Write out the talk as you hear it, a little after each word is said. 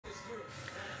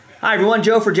Hi everyone,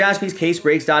 Joe for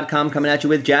JASPY'S coming at you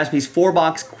with JASPY'S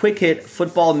 4-box quick hit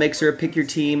football mixer. Pick your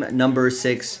team number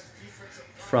 6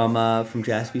 from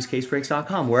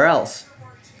JASPY'S. Where else?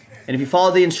 And if you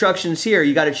follow the instructions here,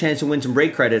 you got a chance to win some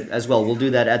break credit as well. We'll do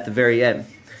that at the very end.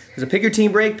 There's a pick your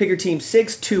team break, pick your team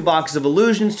 6, 2 boxes of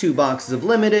illusions, 2 boxes of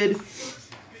limited.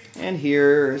 And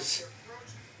here's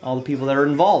all the people that are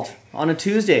involved on a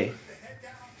Tuesday.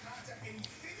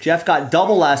 Jeff got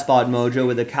double last spot mojo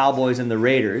with the Cowboys and the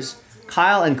Raiders.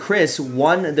 Kyle and Chris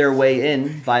won their way in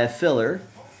via filler.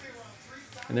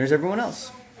 And there's everyone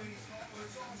else.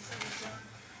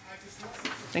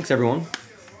 Thanks, everyone.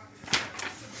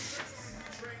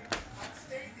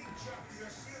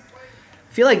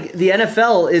 I feel like the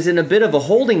NFL is in a bit of a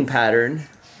holding pattern.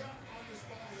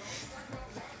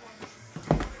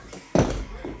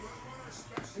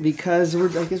 Because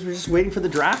I guess we're just waiting for the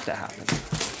draft to happen.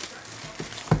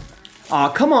 Aw,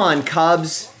 come on,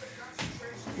 Cubs.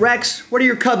 Rex, what are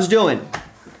your Cubs doing?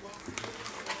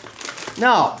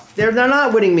 No, they're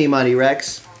not winning me money,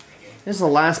 Rex. This is the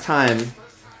last time.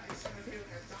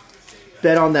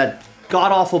 Bet on that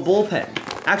god-awful bullpen.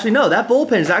 Actually, no, that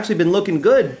bullpen has actually been looking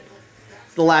good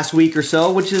the last week or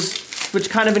so, which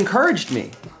kind of encouraged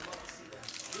me.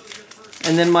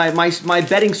 And then my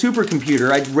betting supercomputer,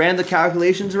 I ran the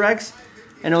calculations, Rex,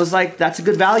 and it was like, that's a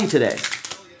good value today.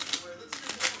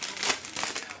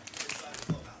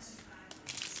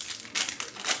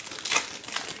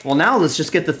 Well, now let's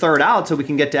just get the third out so we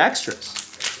can get to extras.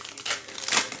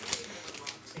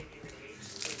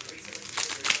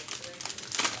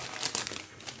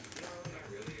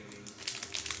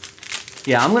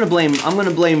 Yeah, I'm gonna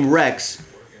blame Rex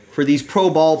for these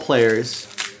pro ball players.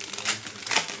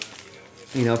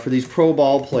 You know, for these pro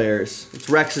ball players. It's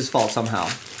Rex's fault somehow.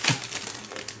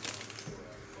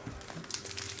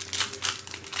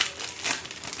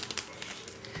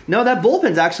 No, that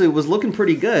bullpen's actually was looking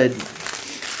pretty good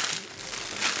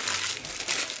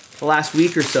the last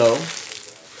week or so.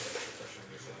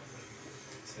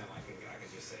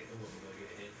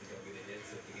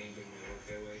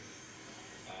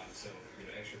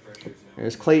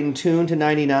 There's Clayton Tune to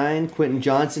 99, Quentin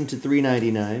Johnson to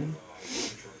 399.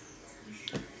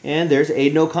 And there's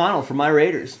Aiden O'Connell for my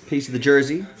Raiders. Piece of the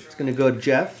jersey. It's going to go to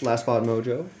Jeff, last spot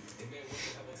mojo.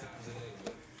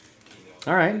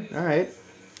 All right.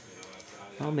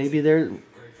 Well, maybe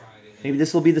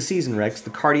this will be the season, Rex. The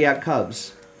Cardiac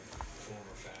Cubs.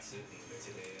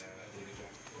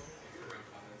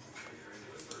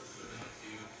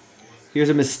 Here's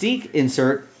a Mystique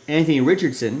insert. Anthony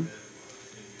Richardson.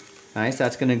 Nice.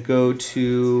 That's going to go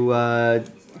to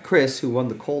Chris, who won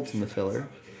the Colts in the filler.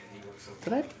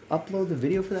 Did I upload the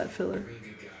video for that filler?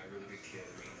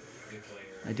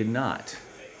 I did not.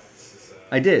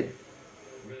 I did.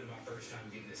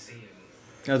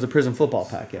 That was a Prism football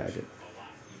pack. Yeah, I did.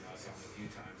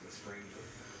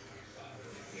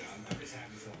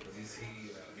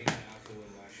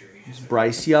 There's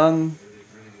Bryce Young.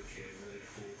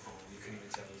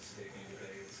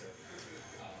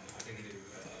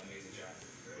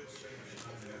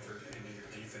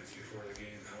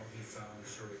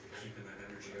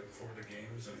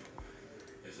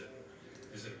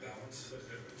 Is it a balance at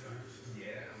times? Yeah,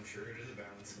 I'm sure it is a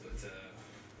balance, but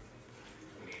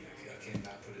I mean, I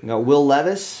cannot put it. We got Will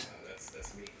Levis.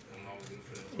 That's me. I'm always going to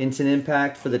put it. Instant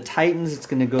impact for the Titans. It's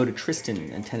going to go to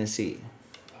Tristan in Tennessee.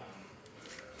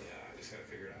 Yeah, I just got to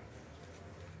figure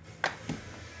it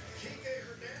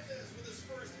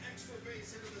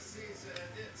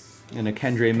out. And a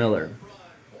Kendre Miller.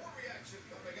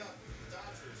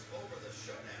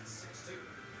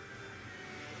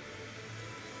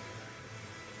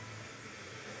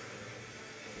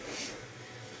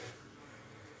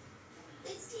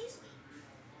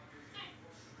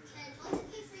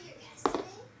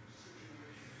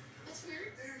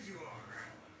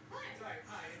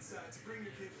 To bring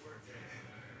your kid to work today.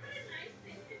 What a nice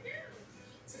thing to do.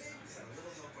 Today we had a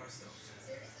little help ourselves.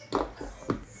 Seriously?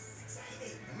 It's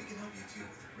exciting. And we can help you too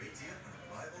with a great deal on a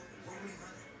reliable, award-winning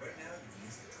Honda. Right now you can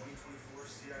use the 2024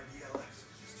 CR-V LX,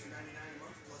 which is $299 a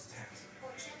month plus tax.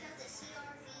 Or check out the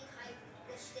CR-V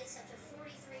Hybrid, which gets up to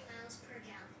 43 miles per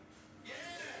gallon.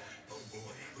 Yeah! Oh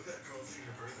boy, look at that Carl's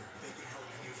Jr. burger. Bacon,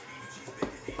 jalapeno, beef, cheese,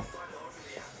 bacon, $85 for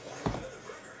the app. Another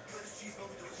burger. Lettuce, cheese,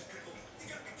 melted delicious pickle.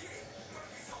 You got me kidding.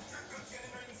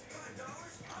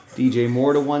 DJ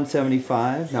Moore to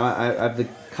 175. Now I have the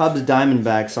Cubs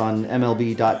Diamondbacks on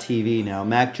MLB.TV now.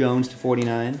 Mac Jones to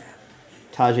 49.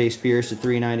 Tajay Spears to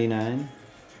 399.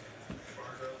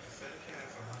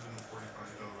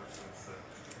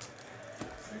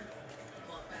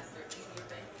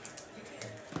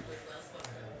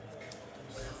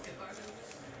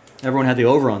 Everyone had the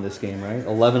over on this game, right?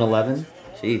 11-11.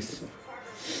 Jeez.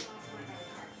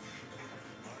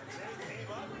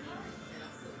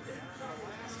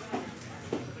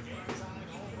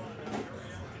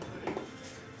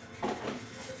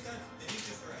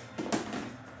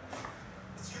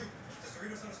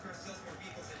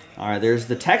 All right, there's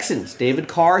the Texans. David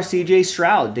Carr, C.J.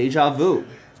 Stroud, deja vu.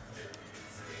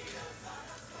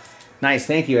 Nice,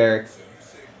 thank you, Eric.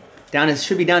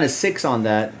 Should be down to 6 on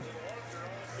that.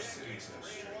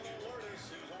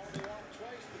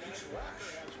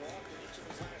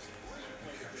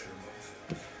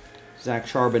 Zach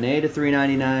Charbonnet to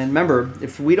 $3.99. Remember,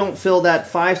 if we don't fill that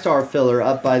 5-star filler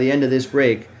up by the end of this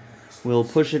break, we'll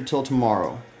push it till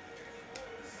tomorrow.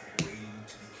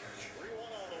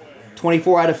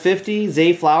 24 out of 50.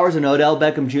 Zay Flowers and Odell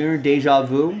Beckham Jr. Deja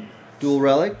vu. Dual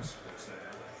relic.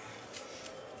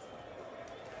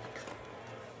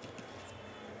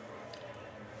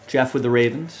 Jeff with the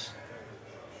Ravens.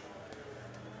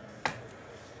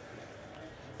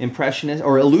 Impressionist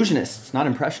or illusionists, not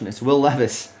impressionists. Will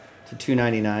Levis to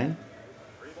 $2.99.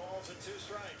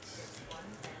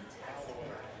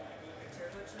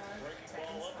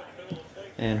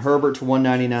 And Herbert to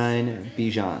 $1.99.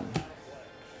 Bijan.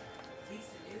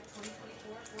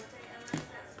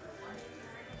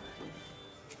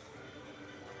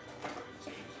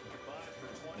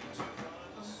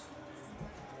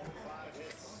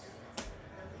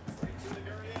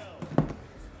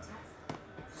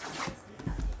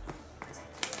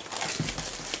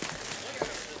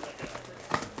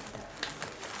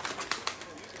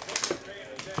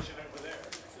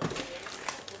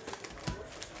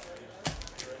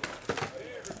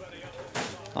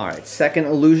 All right, second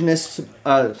illusions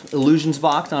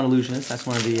box, not illusionist. That's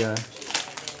one of the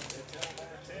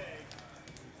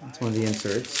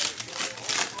inserts.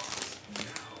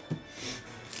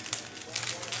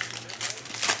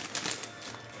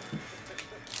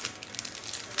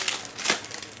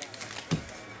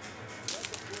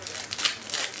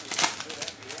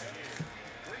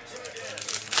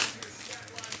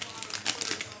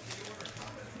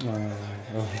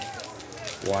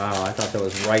 Wow, I thought that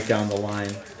was right down the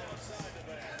line.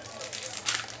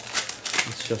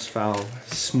 It's just foul.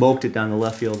 Smoked it down the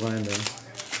left field line there.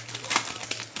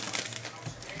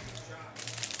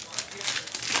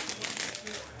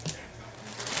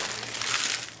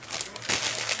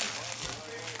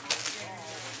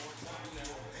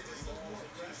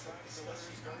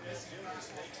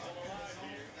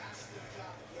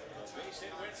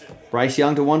 Bryce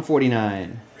Young to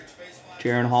 $149.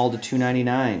 Jaron Hall to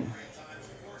 $2.99.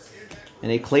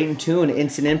 And a Clayton Tune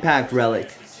Instant Impact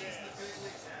relic.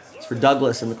 It's for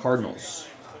Douglas and the Cardinals.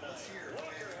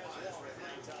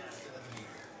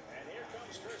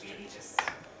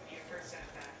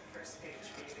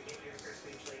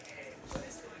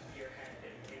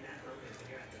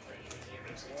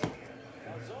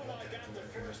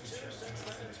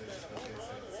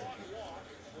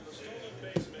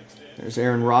 There's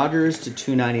Aaron Rodgers to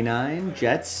 $2.99.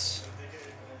 Jets.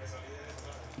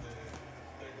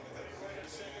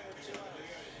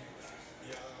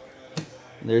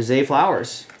 There's Zay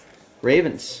Flowers.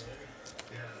 Ravens.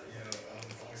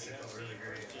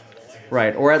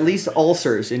 Right, or at least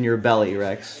ulcers in your belly,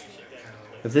 Rex.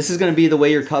 If this is going to be the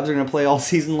way your Cubs are going to play all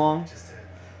season long.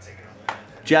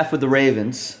 Jeff with the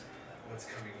Ravens.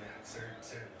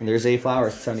 And there's Zay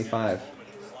Flowers, 75.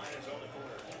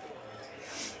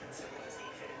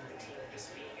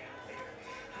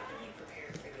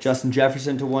 Justin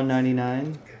Jefferson to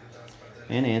 $1.99.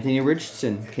 And Anthony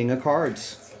Richardson, King of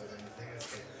Cards.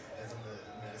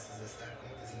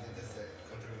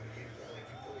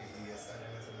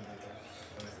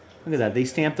 Look at that. They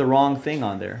stamped the wrong thing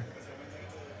on there.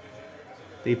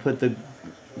 They put the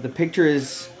picture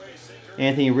is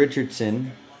Anthony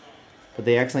Richardson, but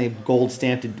they accidentally gold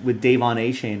stamped it with Davon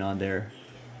Achane on there.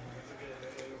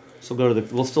 So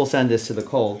we'll still send this to the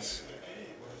Colts.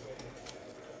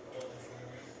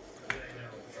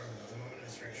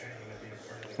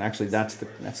 Actually, that's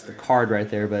the card right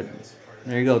there, but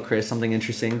there you go, Chris. Something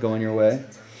interesting going your way.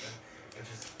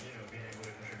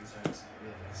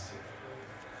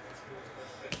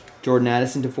 Jordan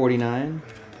Addison to $49.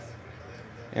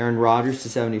 Aaron Rodgers to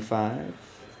 $75.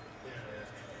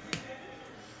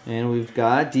 And we've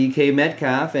got DK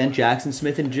Metcalf and Jackson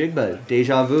Smith and Jigba.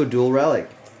 Deja vu, dual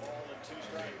relic.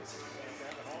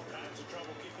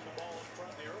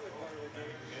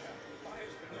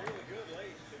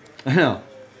 I know.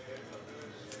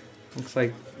 Looks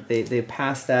like they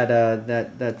passed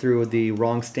that through the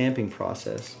wrong stamping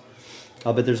process.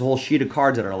 But there's a whole sheet of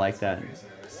cards that are like that.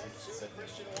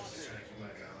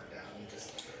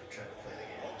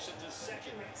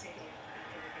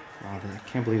 Wow, I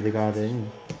can't believe they got it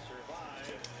in.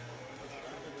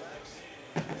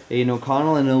 Aiden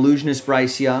O'Connell and illusionist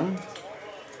Bryce Young.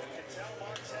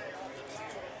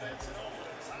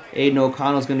 Aiden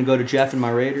O'Connell's going to go to Jeff and my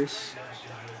Raiders.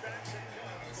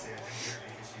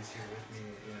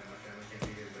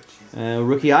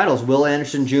 Rookie Idols, Will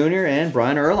Anderson Jr. and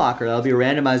Brian Urlacher. That'll be a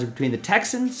randomizer between the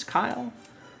Texans, Kyle,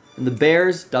 and the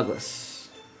Bears, Douglas.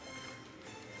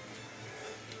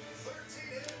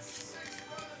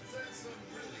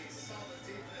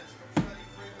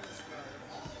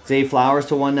 Zay Flowers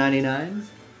to 199.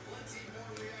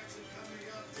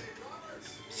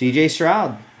 CJ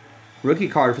Stroud, rookie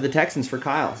card for the Texans for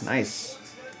Kyle. Nice.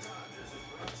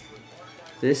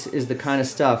 This is the kind of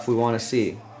stuff we want to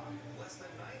see.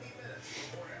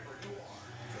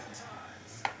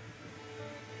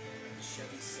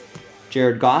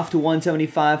 Jared Goff to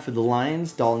 175 for the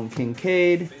Lions, Dalton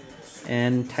Kincaid,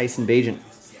 and Tyson Bagent.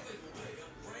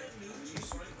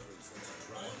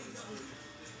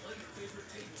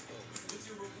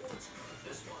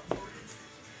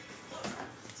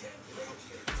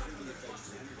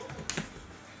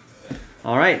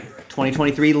 All right,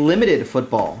 2023 limited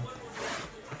football.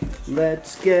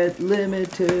 Let's get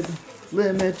limited,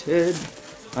 limited.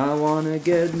 I want to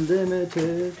get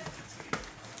limited.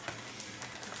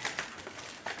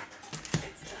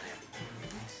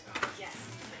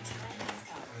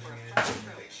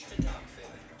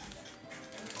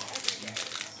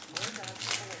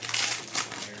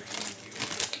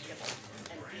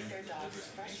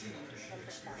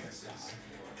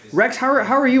 Rex, how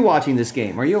are you watching this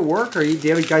game? Are you at work? Do you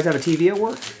guys have a TV at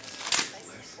work?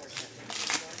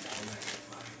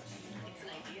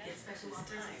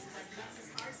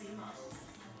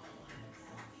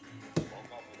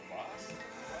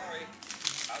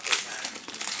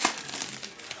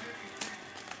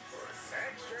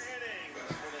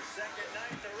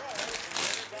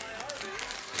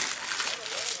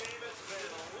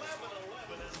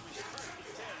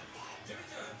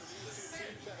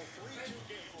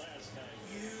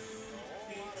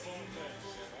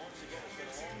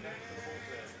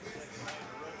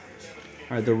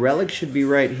 All right, the relic should be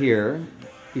right here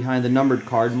behind the numbered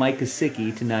card, Mike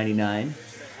Gesicki to 99.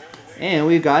 And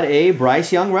we've got a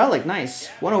Bryce Young relic. Nice.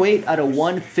 108 out of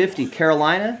 150.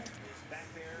 Carolina.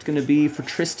 It's going to be for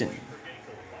Tristan.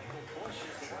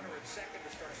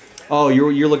 Oh,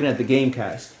 you're looking at the game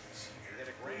cast.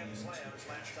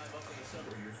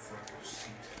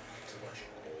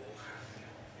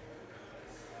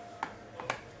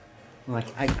 Like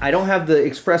I don't have the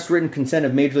express written consent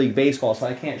of Major League Baseball, so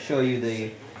I can't show you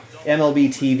the MLB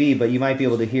TV, but you might be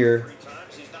able to hear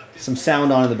some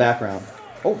sound on in the background.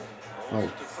 Oh.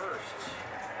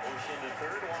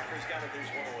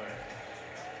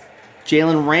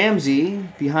 Jalen Ramsey.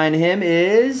 Behind him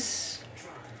is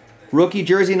rookie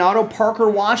jersey and auto, Parker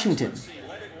Washington.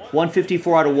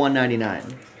 154 out of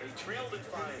 199.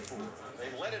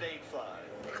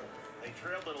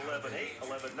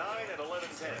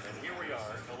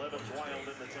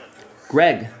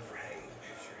 Greg.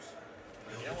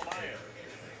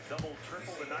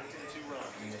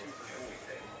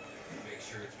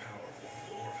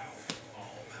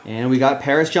 And we got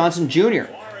Paris Johnson Jr.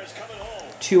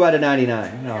 2 out of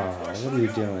 99. Oh, what are you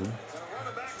doing?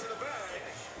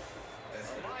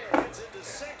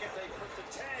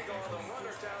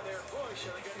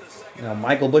 Now,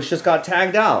 Michael Bush just got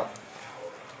tagged out.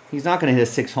 He's not going to hit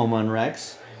a 6 home run,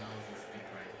 Rex.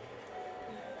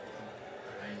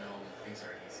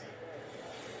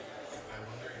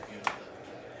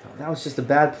 That was just a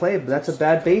bad play, but that's a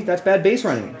bad base. That's bad base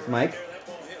running, Mike.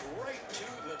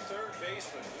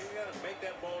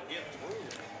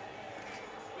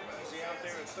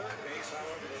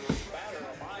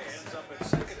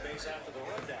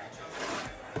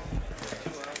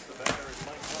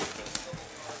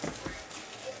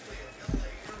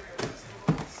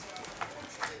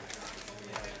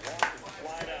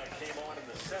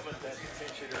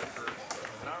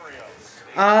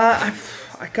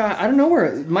 I don't know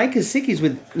where Mike Gesicki's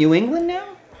with New England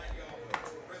now.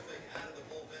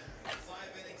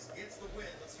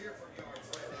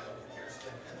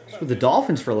 He's with the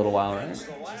Dolphins for a little while, right?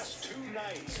 The last 2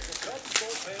 nights, the Cubs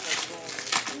bullpen has thrown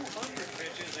 200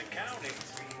 pitches and counting.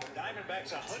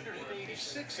 Diamondbacks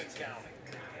 186 and counting.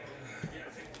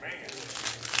 Man.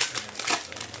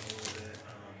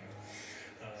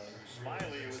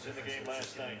 Smiley was in the game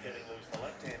last night, getting loose the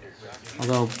left-hander.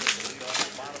 Although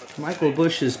Michael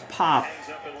Bush's pop.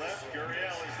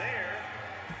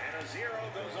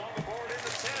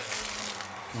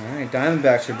 All right,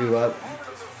 Diamondbacks are due up.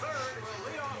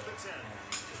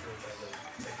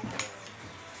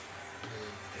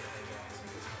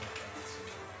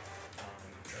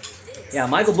 Yeah,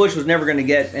 Michael Bush was never going to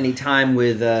get any time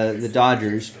with the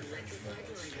Dodgers.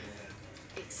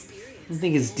 I don't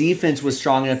think his defense was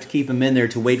strong enough to keep him in there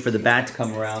to wait for the bat to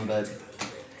come around, but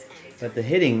the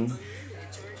hitting,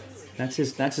 that's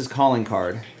his calling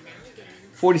card.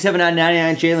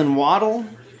 47/99 Jalen Waddle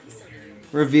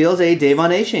reveals a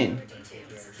Devon Achane.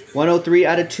 103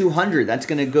 out of 200. That's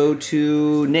going to go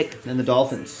to Nick and the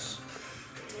Dolphins.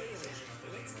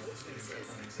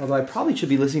 Although I probably should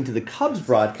be listening to the Cubs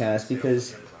broadcast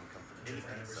because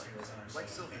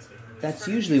that's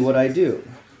usually what I do.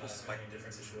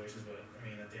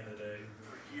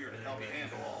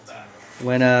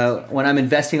 When I'm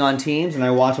investing on teams and I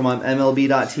watch them on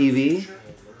MLB.tv.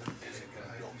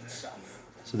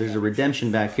 So there's a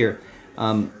redemption back here.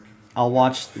 I'll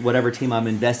watch whatever team I'm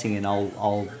investing in.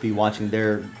 I'll be watching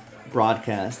their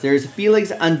broadcast. There's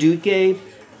Felix Anduke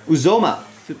Uzoma,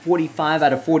 45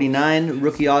 out of 49.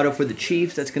 Rookie auto for the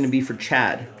Chiefs. That's going to be for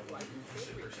Chad.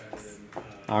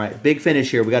 All right, big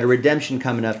finish here. We got a redemption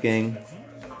coming up, gang.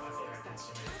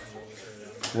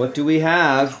 What do we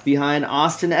have behind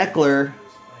Austin Eckler?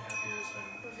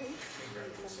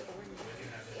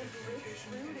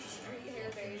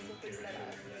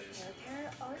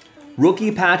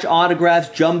 Rookie patch autographs,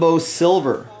 jumbo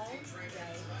silver.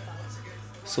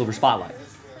 Silver spotlight.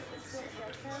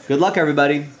 Good luck,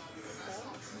 everybody.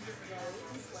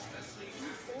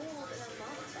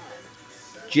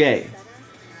 J.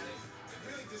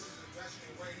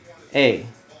 A.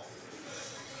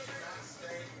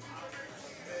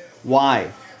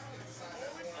 Y.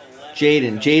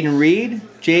 Jaden Reed?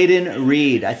 Jaden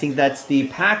Reed. I think that's the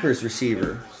Packers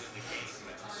receiver.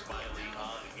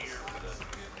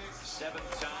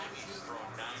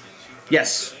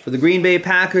 Yes, for the Green Bay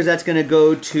Packers, that's going to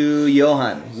go to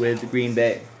Johan with Green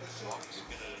Bay.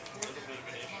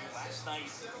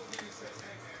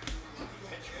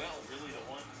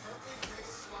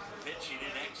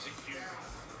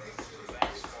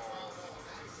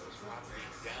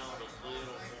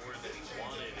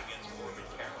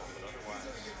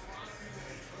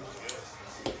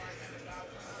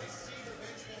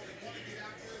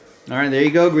 All right, there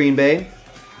you go, Green Bay.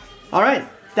 All right,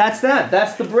 that's that.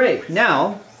 That's the break.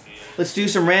 Now, let's do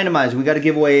some randomizing. We got to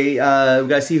give away. We got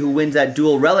to see who wins that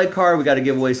dual relic card. We got to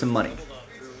give away some money.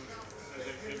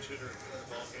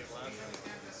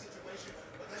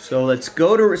 So let's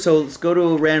go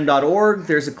to random.org.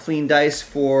 There's a clean dice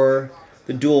for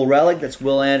the dual relic. That's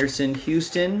Will Anderson,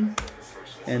 Houston,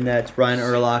 and that's Brian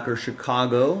Urlacher,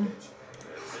 Chicago.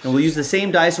 And we'll use the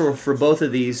same dice for both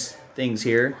of these things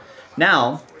here.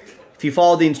 Now, if you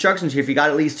follow the instructions here, if you got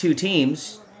at least 2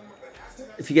 teams,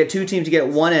 if you get 2 teams, you get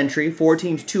 1 entry. 4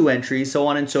 teams, 2 entries, so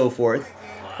on and so forth.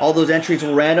 All those entries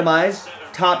will randomize.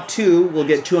 Top 2 will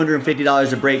get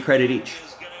 $250 of break credit each.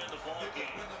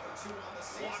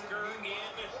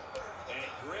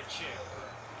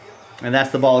 And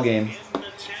that's the ball game.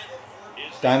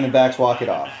 Diamondbacks walk it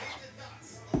off.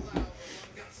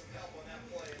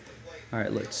 All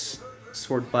right, let's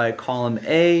sort by column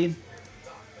A.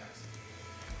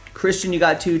 Christian, you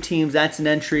got 2 teams. That's an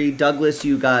entry. Douglas,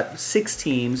 you got 6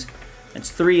 teams. That's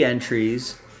 3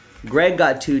 entries. Greg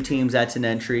got 2 teams. That's an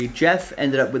entry. Jeff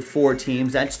ended up with 4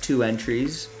 teams. That's 2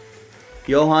 entries.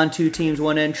 Johan, 2 teams,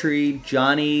 1 entry.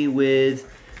 Johnny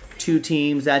with 2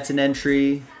 teams. That's an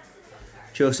entry.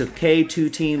 Joseph K, 2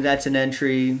 teams. That's an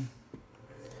entry.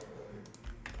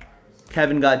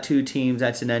 Kevin got 2 teams.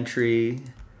 That's an entry.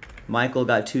 Michael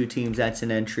got 2 teams. That's an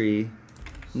entry.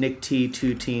 Nick T,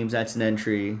 2 teams. That's an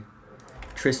entry.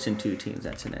 Tristan, 2 teams.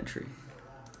 That's an entry.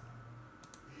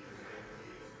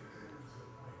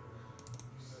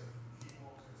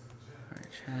 All right,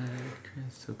 Chad,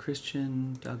 Chris. So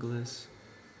Christian, Douglas,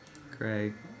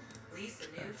 Greg. Lease the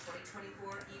new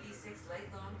 2024 EV6 Late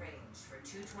Long Range for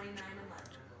 $229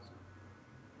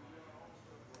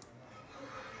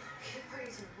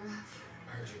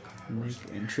 a month.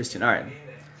 Nick and Tristan. All right.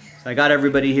 So I got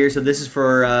everybody here. So this is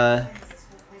for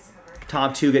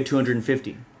top 2 get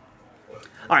 250.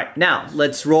 All right, now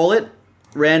let's roll it,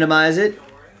 randomize it.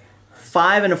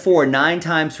 5 and a 4, 9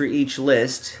 times for each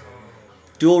list.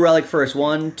 Dual relic first.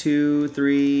 1, 2,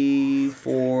 3,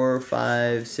 4,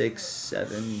 5, 6,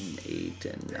 7, 8,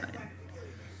 and 9.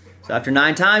 So after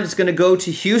 9 times, it's going to go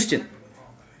to Houston.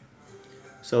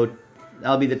 So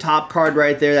that'll be the top card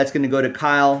right there. That's going to go to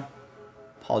Kyle.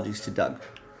 Apologies to Doug.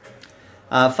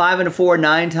 5 and a 4,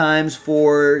 9 times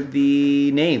for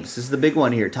the names. This is the big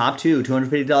one here. Top 2,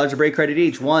 $250 of break credit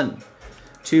each. 1,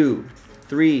 2,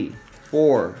 3,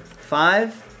 4,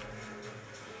 5,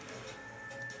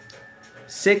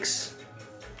 6,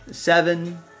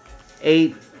 7,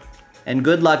 8, and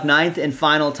good luck 9th and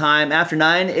final time. After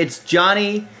 9, it's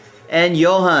Johnny and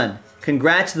Johan.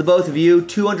 Congrats to the both of you.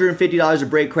 $250 of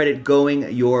break credit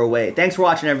going your way. Thanks for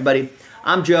watching, everybody.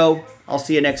 I'm Joe. I'll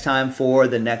see you next time for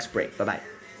the next break. Bye-bye.